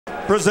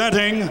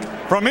representing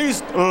from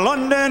East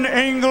London,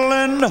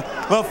 England,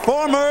 the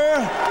former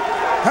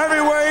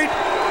heavyweight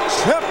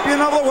champion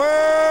of the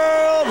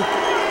world,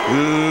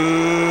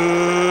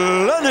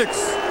 Lennox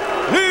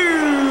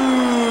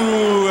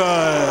Steward.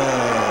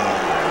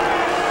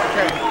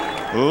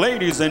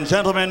 Ladies and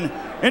gentlemen,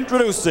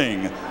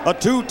 introducing a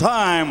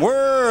two-time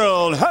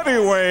world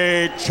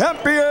heavyweight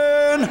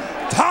champion,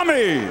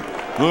 Tommy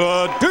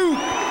the Duke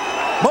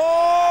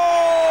Morrison.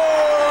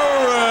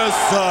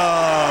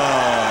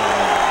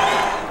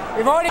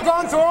 We've already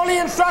gone through all the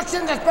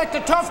instructions. Expect a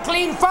tough,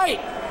 clean fight.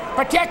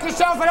 Protect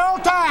yourself at all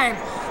times.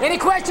 Any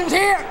questions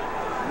here?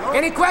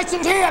 Any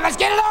questions here? Let's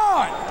get it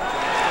on.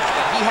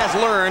 He has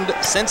learned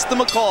since the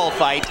McCall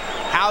fight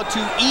how to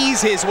ease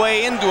his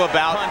way into a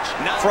bout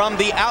from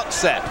the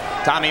outset.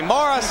 Tommy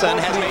Morrison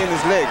has in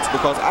his legs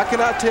because I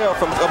cannot tell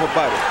from his upper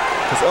body.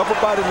 His upper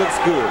body looks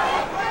good.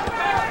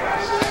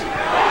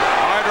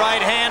 Hard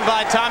right hand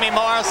by Tommy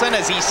Morrison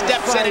as he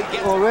steps in and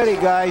gets already,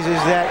 guys,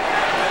 is that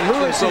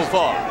Lewis so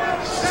far.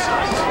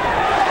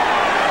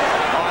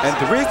 And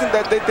the reason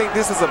that they think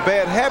this is a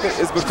bad habit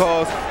is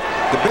because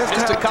the best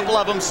missed a couple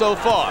of them so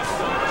far.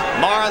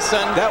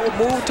 Morrison. That would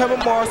move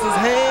Tommy Morrison's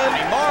hand.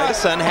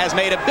 Morrison has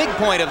made a big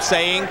point of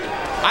saying,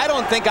 I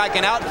don't think I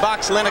can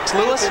outbox Lennox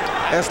Lewis.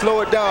 And slow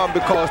it down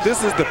because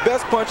this is the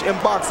best punch in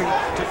boxing.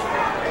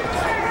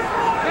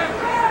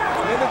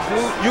 Lennox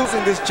using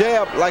this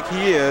jab like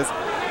he is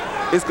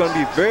going to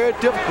be very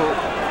difficult.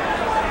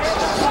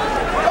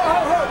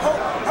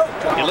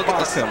 You look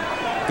at him.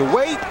 The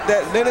weight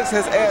that Lennox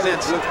has added.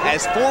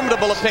 As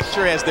formidable a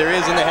picture as there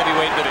is in the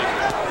heavyweight division.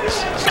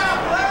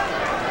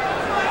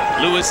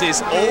 Lewis is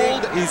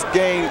old. He's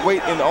gained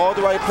weight in all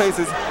the right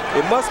places.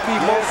 It must be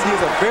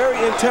he's a very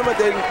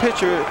intimidating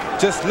picture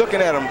just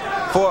looking at him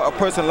for a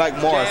person like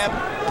Morrison.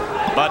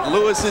 But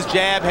Lewis's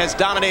jab has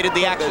dominated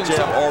the action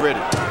already.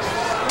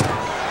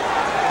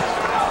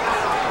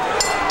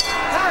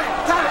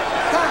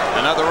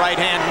 Another right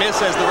hand miss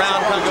as the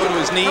round comes to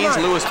his knees.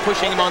 Lewis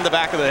pushing him on the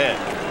back of the head.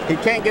 He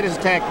can't get his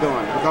attack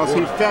going because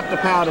he felt the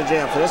power of the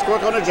jab. So let's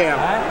work on the jab.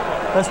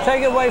 Let's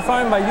take it away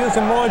from him by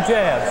using more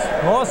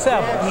jabs, more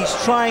sevens. He's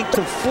trying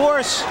to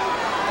force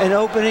an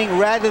opening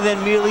rather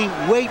than merely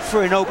wait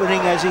for an opening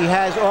as he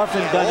has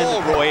often done.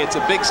 Roy, it's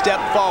a big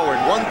step forward.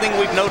 One thing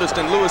we've noticed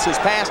in Lewis's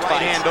past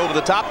fight, hand over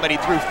the top, but he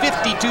threw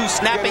 52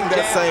 snapping jabs.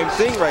 That same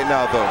thing right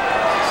now, though.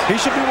 He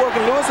should be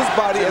working Lewis's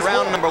body as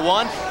round number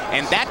one,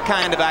 and that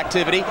kind of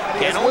activity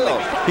can only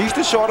be. He's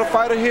the shorter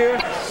fighter here.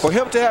 For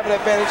him to have an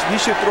advantage, he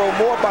should throw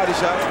more body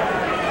shots.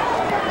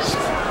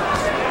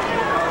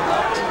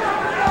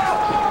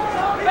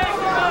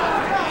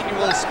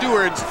 Emanuel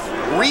Steward's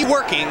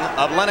reworking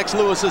of Lennox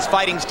Lewis's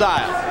fighting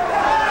style.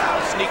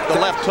 Sneaked the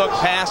left hook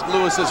past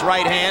Lewis's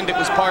right hand. It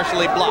was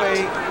partially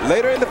blocked.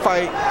 Later in the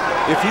fight,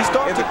 if he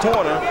started in the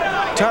corner,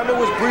 Tommy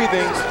was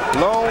breathing,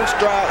 long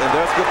stride, and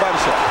there's a good body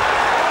shot.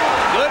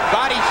 Good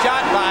body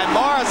shot by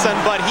Morrison,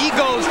 but he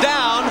goes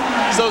down,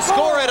 so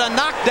score it a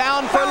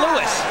knockdown for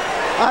Lewis.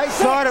 I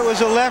thought it was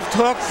a left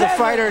hook. The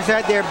fighters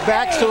had their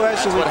backs to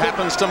us. That's what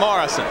happens to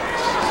Morrison.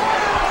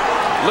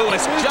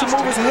 Lewis just to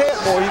move his head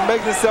more. He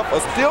makes himself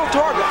a still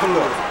target for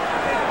Lewis.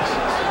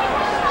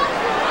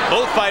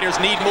 Both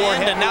fighters need more,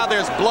 and now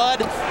there's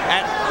blood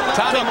at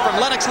Tommy from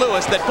Lennox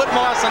Lewis that put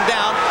Morrison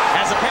down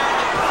as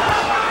apparently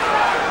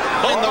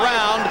in the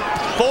round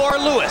for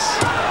Lewis.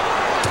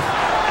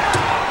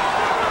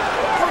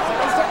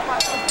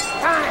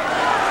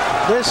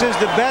 This is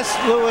the best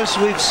Lewis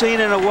we've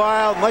seen in a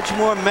while. Much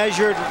more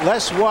measured,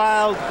 less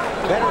wild.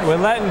 We're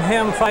letting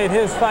him fight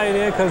his fight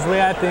here because we're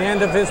at the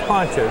end of his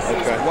punches.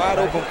 Okay. Wide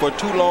open for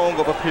too long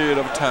of a period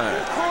of time.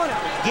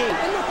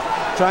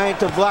 Trying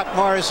to block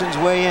Morrison's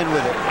way in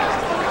with it.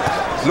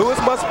 Lewis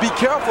must be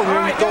careful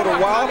here. He throw the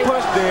wild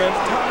punch, then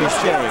he's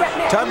sharing.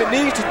 Tommy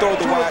needs to throw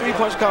the wild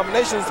three-punch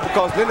combinations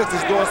because Lennox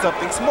is doing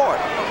something smart.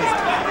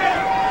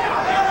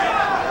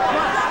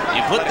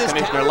 You put this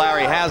Commissioner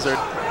Larry Hazard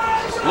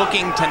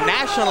looking to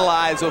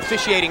nationalize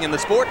officiating in the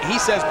sport. He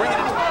says bring it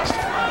in.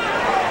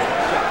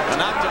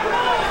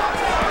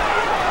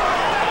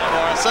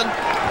 Morrison.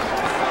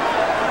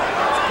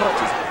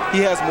 He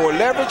has more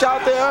leverage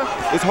out there.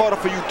 It's harder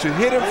for you to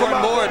hit him from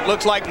more. It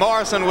looks like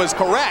Morrison was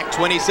correct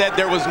when he said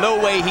there was no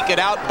way he could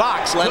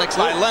outbox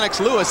Lennox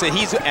Lewis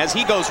as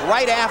he goes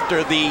right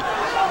after the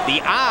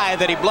eye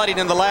that he bloodied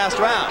in the last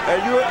round.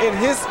 And you're in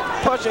his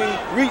punching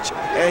reach,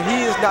 and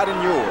he is not in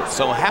yours.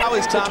 So how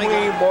is Tommy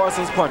between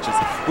Morrison's punches,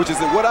 which is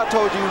what I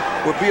told you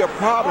would be a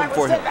problem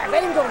for him.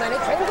 Let him go,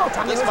 Lennox. Let him go,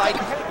 Tommy. This fight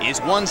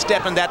is one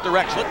step in that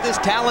direction. Put this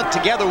talent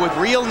together with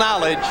real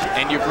knowledge,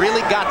 and you've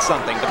really got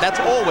something. But that's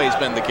always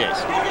been the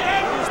case.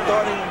 He's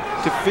starting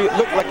to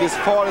look like it's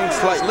falling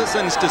slightly.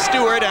 Listens to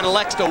Steward and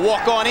elects to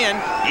walk on in.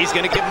 He's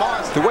going to give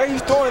Morrison. The way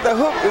he's throwing that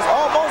hook is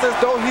almost as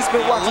though he's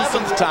been watching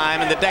some time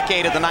in the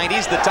decade of the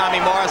 90s that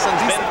Tommy Morrison's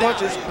been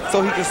punches,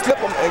 so he can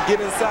slip them and get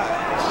inside.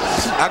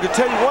 I can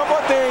tell you one more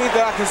thing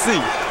that I can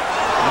see.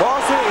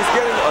 Morrison is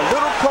getting a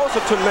little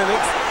closer to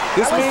Lennox.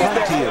 This means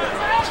that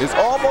It's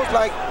almost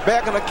like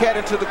backing a cat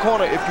into the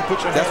corner if you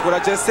put your That's what I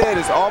just said.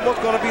 It's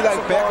almost going to be like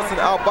Morrison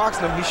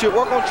outboxing him. He should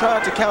work on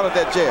trying to counter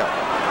that jab.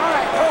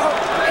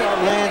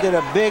 Landed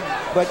a big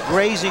but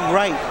grazing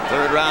right.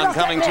 Third round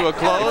coming to a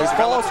close. If he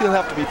falls, he'll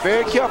have to be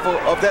very careful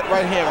of that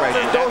right hand right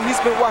there. Though he's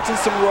been watching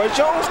some Roy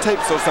Jones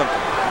tapes or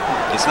something.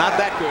 It's not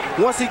that good.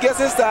 Once he gets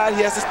inside,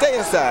 he has to stay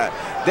inside.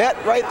 That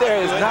right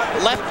there is not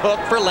left hook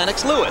for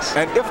Lennox Lewis.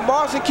 And if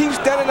Morrison keeps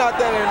standing out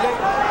there,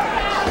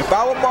 if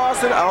I were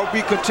Morrison, I would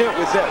be content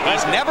with that.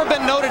 He's never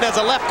been noted as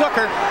a left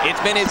hooker. It's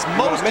been his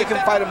most. Make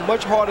him fight him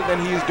much harder than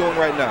he is doing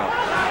right now.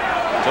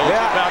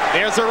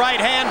 There's a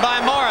right hand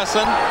by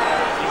Morrison.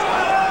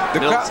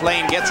 Mills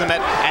Lane gets him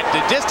at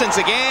the distance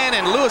again,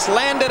 and Lewis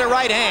landed a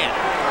right hand.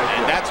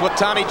 And that's what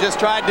Tommy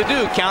just tried to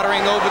do,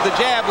 countering over the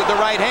jab with the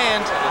right hand.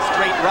 A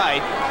straight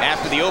right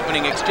after the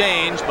opening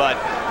exchange, but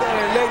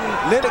letting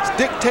Lennox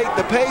dictate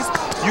the pace,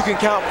 you can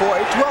count for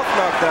a 12th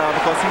knockdown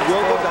because he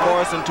will go to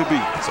Morrison to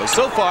beat.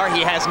 So far, he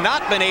has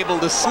not been able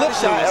to slip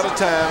shot at a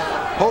time,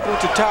 hoping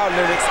to tire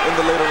Lennox in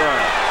the later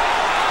round.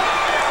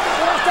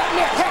 Get off that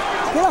neck. Hey,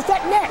 get off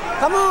that neck.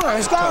 Come on,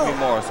 let's go. Tommy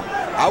Morrison.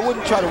 I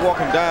wouldn't try to walk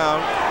him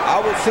down. I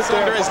would sit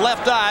there under his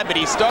left eye, but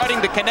he's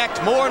starting to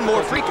connect more and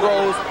more free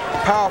throws.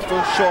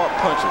 Powerful, sharp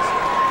punches.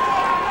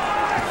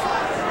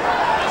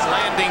 He's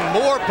landing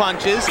more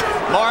punches.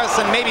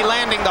 Morrison maybe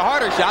landing the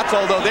harder shots,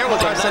 although there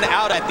was Morrison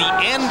out at the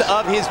end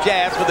of his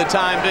jabs for the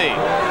time being.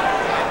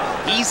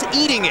 He's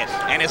eating it,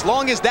 and as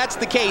long as that's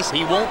the case,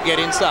 he won't get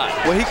inside.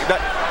 Well,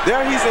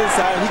 there he's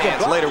inside. He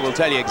can later we'll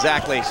tell you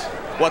exactly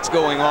what's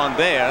going on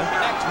there.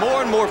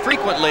 More and more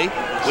frequently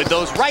with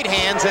those right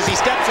hands as he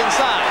steps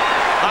inside.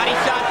 Body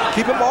shot.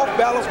 Keep him off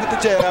balance with the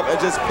jab and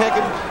just peck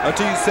him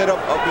until you set up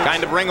a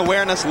kind of ring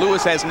awareness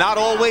Lewis has not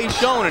always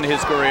shown in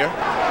his career.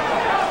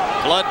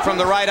 Blood from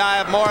the right eye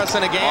of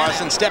Morrison again.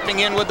 Morrison stepping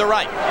in with the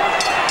right.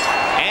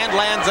 And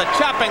lands a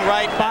chopping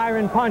right.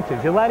 Firing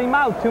punches. You let him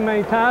out too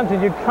many times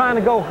and you're trying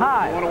to go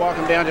high. You want to walk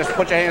him down, just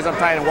put your hands up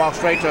tight and walk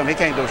straight to him. He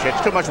can't do shit.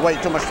 It's too much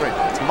weight, too much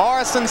strength.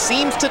 Morrison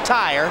seems to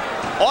tire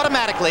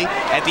automatically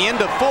at the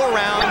end of 4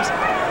 rounds.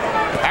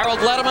 Harold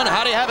Letterman,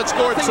 how do you have it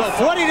scored so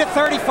far? 40 to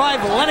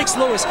 35, Lennox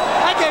Lewis.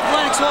 I gave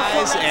Lennox all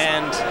 4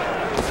 and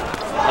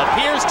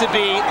appears to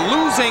be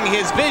losing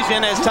his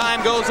vision as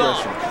time goes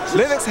on.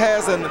 Lennox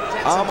has an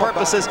some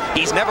purposes.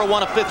 He's never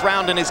won a 5th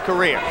round in his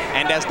career,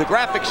 and as the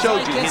graphic showed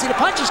you, can't see the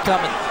punches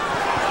coming.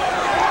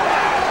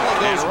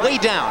 Goes way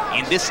down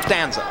in this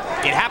stanza.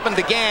 It happened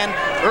again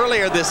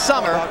earlier this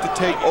summer. About to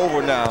take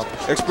over now.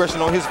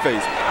 Expression on his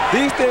face.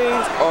 These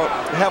things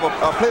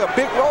play a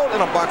big role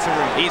in a boxing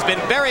ring. He's been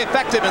very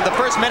effective in the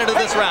first minute of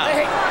this round.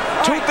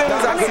 Two things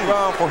I get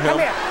wrong for him.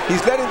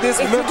 He's letting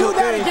this mental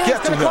thing get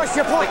to him that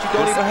you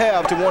don't even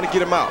have to want to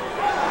get him out.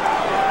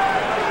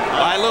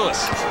 By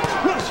Lewis.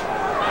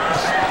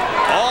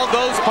 All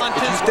those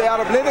punches. If you stay out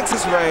of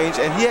Lennox's range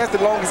and he has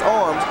the longest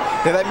arms,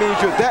 then that means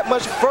you're that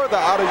much further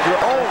out of your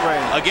own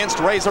range. Against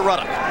Razor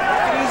Ruddock.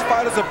 These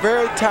fighters are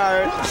very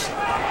tired.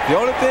 The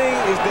only thing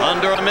is that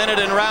under a minute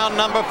in round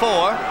number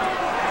 4.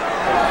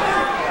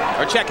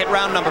 Or check it,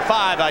 round number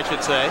 5, I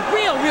should say.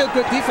 Real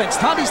good defense.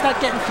 Tommy's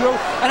not getting through,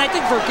 and I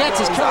think forgets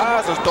his killing.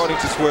 His eyes are starting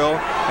to swell,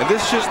 and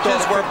this shit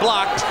were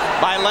blocked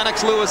by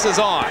Lennox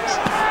Lewis's arms.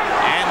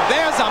 And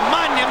there's a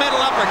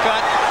monumental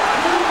uppercut.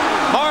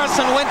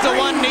 Morrison went to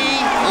one knee.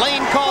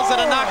 Lane calls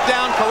it a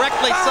knockdown,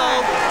 correctly so.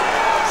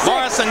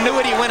 Morrison knew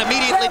it. He went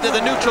immediately to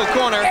the neutral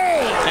corner,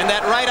 and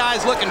that right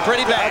eye's looking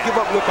pretty bad. I give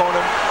up look on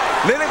him.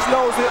 Lennox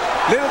knows it.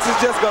 Lennox is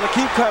just going to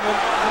keep coming.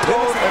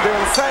 And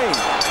they're insane,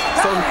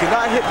 so he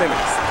cannot hit Lennox.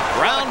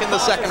 Round in the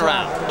 2nd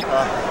round.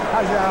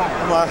 How's your eye?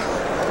 Come on.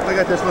 I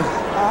got this one.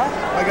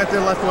 I got the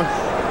left one.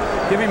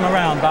 Give him a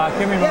round, Doc.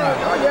 Give him a round.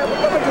 Oh, yeah, we're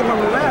going to give him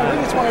a round.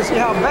 We just want to see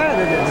how bad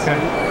it is. Okay.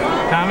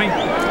 Tommy?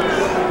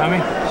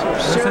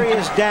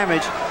 Serious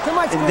damage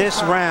in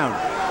this round.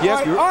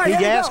 Yes,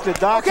 he asked the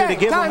doctor to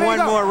give him one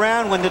more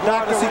round. When the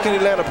doctor see can he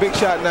land a big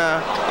shot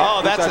now?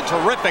 Oh, that's a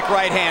terrific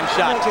right-hand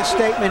shot. Make a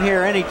statement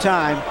here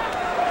anytime.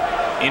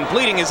 In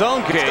pleading his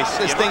own case,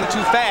 this thing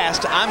too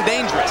fast, I'm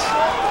dangerous.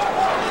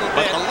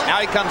 But now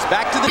he comes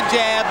back to the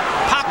jab,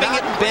 popping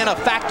it and been a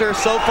factor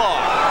so far.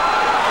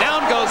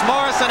 Down goes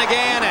Morrison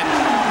again, and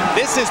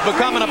this is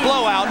becoming a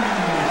blowout.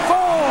 4,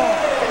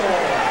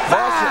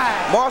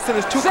 5, Morrison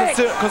is too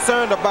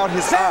concerned about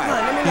his eye.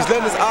 He's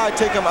letting his eye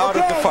take him out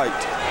of the fight.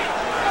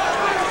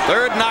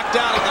 3rd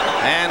knockdown,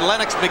 and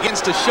Lennox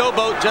begins to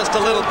showboat just a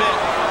little bit.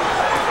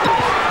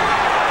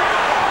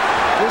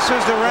 This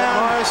is the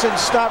round Morrison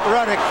stopped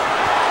Ruddock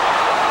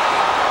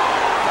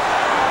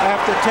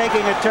after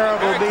taking a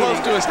terrible beating.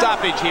 Close to a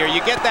stoppage here. You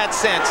get that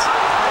sense.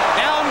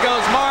 Down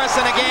goes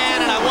Morrison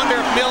again, and I wonder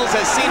if Mills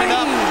has seen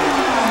enough.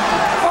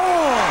 4,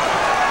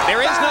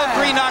 there is no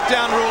 3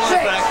 knockdown rule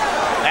in effect.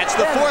 That's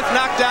the 4th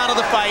knockdown of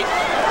the fight,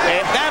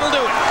 and that'll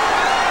do it.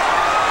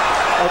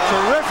 A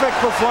terrific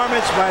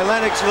performance by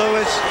Lennox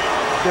Lewis.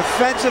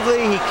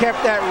 Defensively, he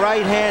kept that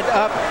right hand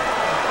up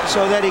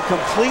so that he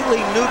completely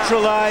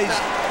neutralized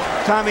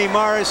Tommy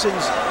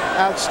Morrison's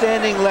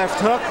outstanding left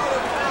hook.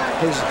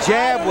 His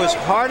jab was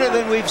harder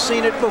than we've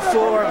seen it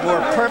before,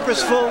 more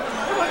purposeful.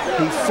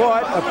 He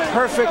fought a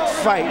perfect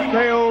fight.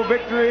 KO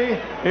victory.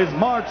 His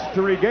march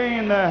to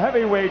regain the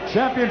heavyweight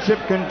championship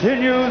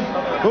continues.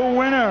 The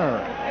winner,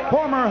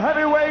 former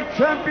heavyweight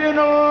champion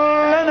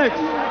Lennox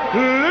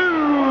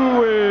Lewis.